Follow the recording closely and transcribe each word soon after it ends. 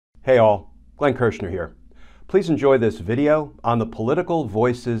Hey all, Glenn Kirschner here. Please enjoy this video on the Political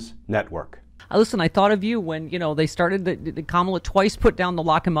Voices Network. Listen, I thought of you when, they started, the Kamala twice put down the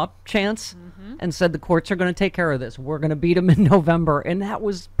lock him up chance and said the courts are going to take care of this. We're going to beat him in November. And that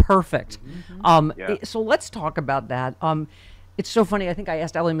was perfect. So let's talk about that. It's so funny. I think I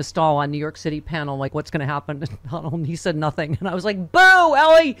asked Ellie Mistal on New York City panel, like, what's going to happen? And he said nothing. And I was like, boo,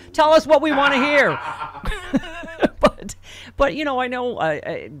 Ellie, tell us what we want to hear. But I know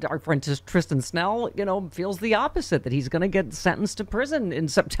our friend Tristan Snell, feels the opposite, that he's going to get sentenced to prison in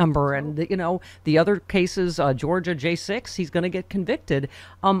September. And, the other cases, Georgia, J6, he's going to get convicted.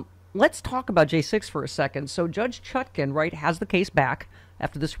 Let's talk about J6 for a second. So Judge Chutkan, right, has the case back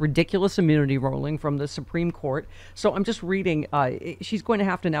after this ridiculous immunity ruling from the Supreme Court. So I'm just reading, she's going to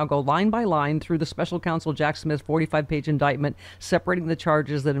have to now go line by line through the special counsel Jack Smith's 45-page indictment, separating the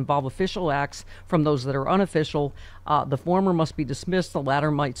charges that involve official acts from those that are unofficial. The former must be dismissed, the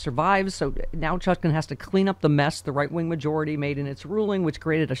latter might survive. So now Chutkan has to clean up the mess the right-wing majority made in its ruling, which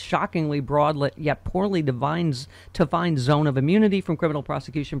created a shockingly broad yet poorly defined zone of immunity from criminal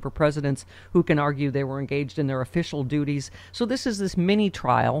prosecution for presidents who can argue they were engaged in their official duties. So this is this mini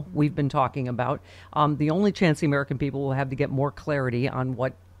trial we've been talking about. The only chance the American people will have to get more clarity on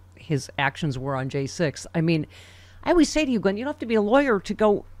what his actions were on J6. I mean, I always say to you, Glenn, you don't have to be a lawyer to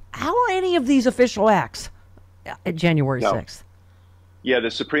go, how are any of these official acts at January 6th? Yeah,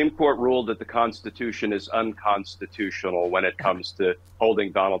 the Supreme Court ruled that the Constitution is unconstitutional when it comes to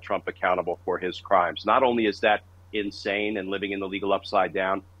holding Donald Trump accountable for his crimes. Not only is that insane and living in the legal upside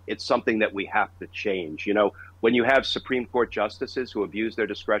down, it's something that we have to change. When you have Supreme Court justices who abuse their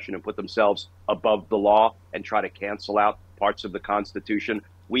discretion and put themselves above the law and try to cancel out parts of the Constitution,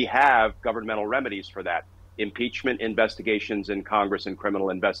 we have governmental remedies for that. Impeachment investigations in Congress and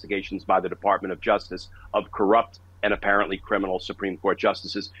criminal investigations by the Department of Justice of corrupt and apparently criminal Supreme Court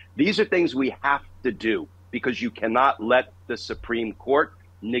justices. These are things we have to do because you cannot let the Supreme Court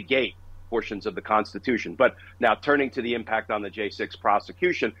negate portions of the Constitution. But now turning to the impact on the J6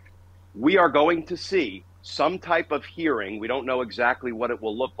 prosecution, we are going to see some type of hearing. We don't know exactly what it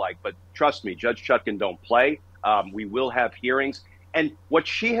will look like, but trust me, Judge Chutkan don't play. We will have hearings. And what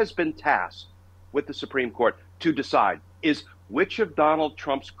she has been tasked with the Supreme Court to decide is which of Donald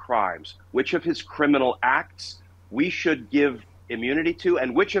Trump's crimes, which of his criminal acts we should give immunity to,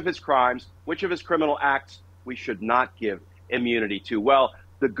 and which of his crimes, which of his criminal acts we should not give immunity to. Well,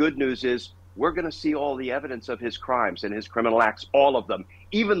 the good news is we're going to see all the evidence of his crimes and his criminal acts, all of them,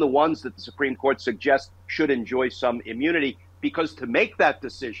 even the ones that the Supreme Court suggests should enjoy some immunity, because to make that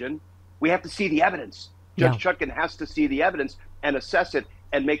decision, we have to see the evidence. Judge Chutkan has to see the evidence and assess it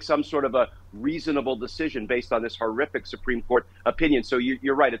and make some sort of a reasonable decision based on this horrific Supreme Court opinion. So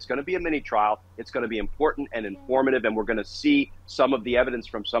you're right. It's going to be a mini trial. It's going to be important and informative, and we're going to see some of the evidence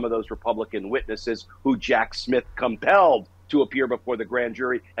from some of those Republican witnesses who Jack Smith compelled to appear before the grand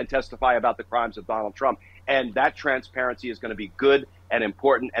jury and testify about the crimes of Donald Trump. And that transparency is going to be good and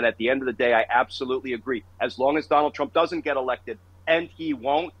important. And at the end of the day, I absolutely agree. As long as Donald Trump doesn't get elected, and he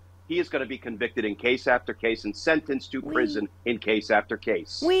won't, he is going to be convicted in case after case and sentenced to prison in case after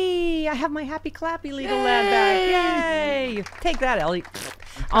case. I have my happy clappy legal lad back. Yay! Take that, Ellie.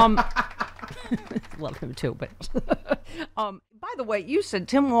 Love him too, but by the way, you said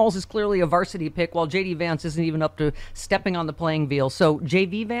Tim Walz is clearly a varsity pick while J.D. Vance isn't even up to stepping on the playing field. So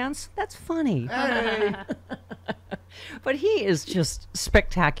J.V. Vance, that's funny. Hey. But he is just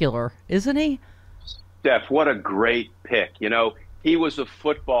spectacular, isn't he? Steph, what a great pick. He was a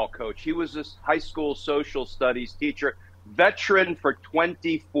football coach. He was a high school social studies teacher, veteran for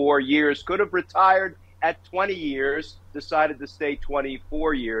 24 years, could have retired at 20 years, decided to stay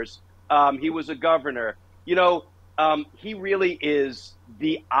 24 years. He was a governor. He really is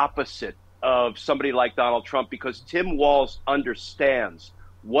the opposite of somebody like Donald Trump, because Tim Walz understands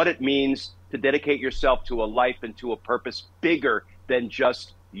what it means to dedicate yourself to a life and to a purpose bigger than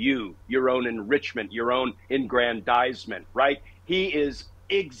just you, your own enrichment, your own aggrandizement, right? He is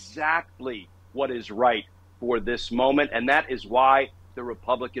exactly what is right for this moment, and that is why the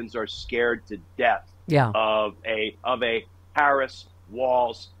Republicans are scared to death of a Harris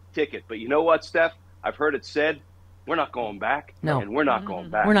Walz ticket. But you know what, Steph? I've heard it said, we're not going back. No. And we're not going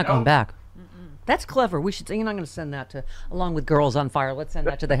back. We're not going back. That's clever. We should say, I'm going to send that to, along with Girls on Fire, let's send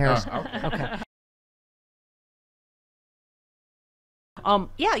that to the Harris. Okay.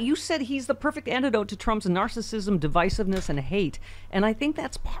 Yeah, you said he's the perfect antidote to Trump's narcissism, divisiveness, and hate. And I think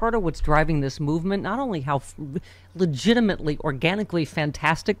that's part of what's driving this movement, not only how legitimately, organically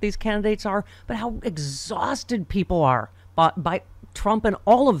fantastic these candidates are, but how exhausted people are by Trump and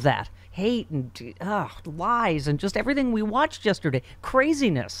all of that. hate and lies and just everything we watched yesterday.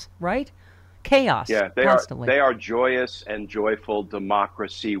 Craziness, right? Chaos. Yeah, constantly. They are joyous and joyful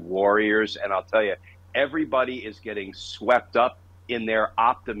democracy warriors, and I'll tell you, everybody is getting swept up in their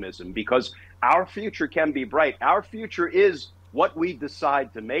optimism because our future can be bright. Our future is what we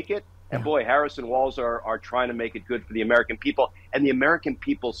decide to make it. And boy, Harris and Walz are trying to make it good for the American people, and the American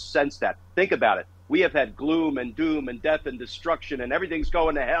people sense that. Think about it. We have had gloom and doom and death and destruction, and everything's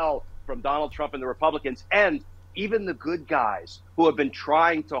going to hell from Donald Trump and the Republicans, and even the good guys who have been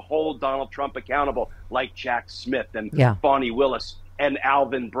trying to hold Donald Trump accountable, like Jack Smith and Bonnie Willis and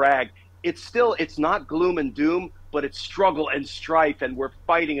Alvin Bragg. It's not gloom and doom, but it's struggle and strife, and we're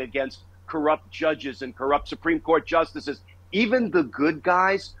fighting against corrupt judges and corrupt Supreme Court justices. Even the good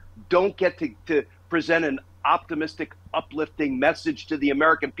guys don't get to present an optimistic, uplifting message to the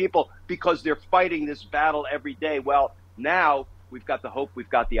American people because they're fighting this battle every day. Well, now we've got the hope, we've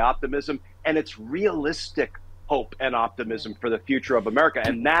got the optimism, and it's realistic hope and optimism for the future of America,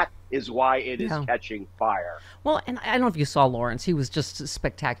 and that is why it is catching fire. Well, and I don't know if you saw Lawrence. He was just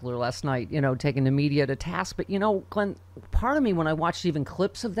spectacular last night, taking the media to task. But, Glenn, part of me, when I watched even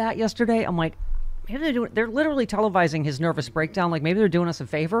clips of that yesterday, I'm like, maybe they're literally televising his nervous breakdown. Like, maybe they're doing us a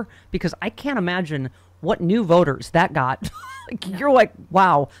favor, because I can't imagine what new voters that got. You're like,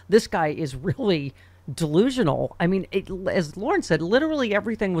 wow, this guy is really delusional. I mean, as Lawrence said, literally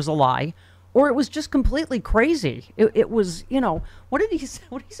everything was a lie. Or it was just completely crazy. It was, what did he say?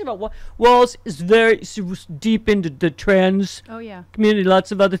 What did he say about what? Well, it's deep into the trans community,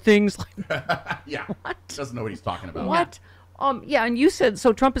 lots of other things. Yeah. What? Doesn't know what he's talking about. What? Yeah, and you said,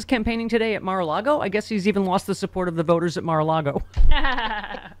 so Trump is campaigning today at Mar-a-Lago? I guess he's even lost the support of the voters at Mar-a-Lago.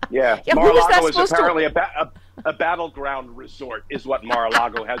 Yeah, Mar-a-Lago is apparently a battleground resort is what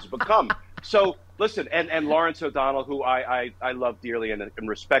Mar-a-Lago has become. So, listen, and Lawrence O'Donnell, who I love dearly and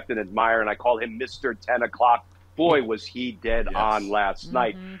respect and admire, and I call him Mr. 10 o'clock. Boy, was he dead on last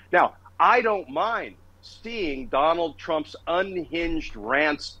night. Now, I don't mind seeing Donald Trump's unhinged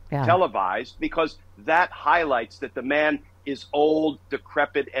rants televised, because that highlights that the man is old,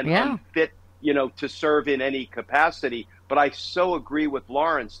 decrepit, and unfit, to serve in any capacity. But I so agree with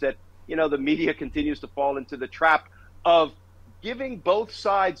Lawrence that, the media continues to fall into the trap of giving both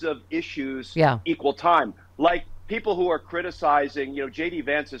sides of issues equal time. Like people who are criticizing, J.D.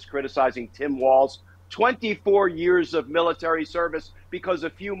 Vance is criticizing Tim Walz, 24 years of military service, because a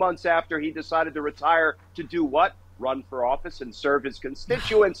few months after he decided to retire to do what? Run for office and serve his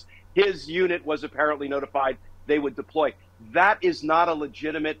constituents. His unit was apparently notified they would deploy. That is not a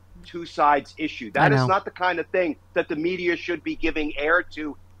legitimate two sides issue. That is not the kind of thing that the media should be giving air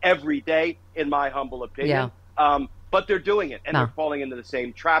to every day, in my humble opinion. But they're doing it, and they're falling into the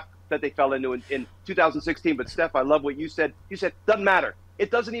same trap that they fell into in 2016. But, Steph, I love what you said. You said, doesn't matter.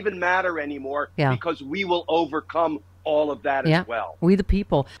 It doesn't even matter anymore because we will overcome all of that as well. We the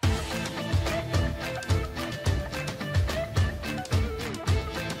people.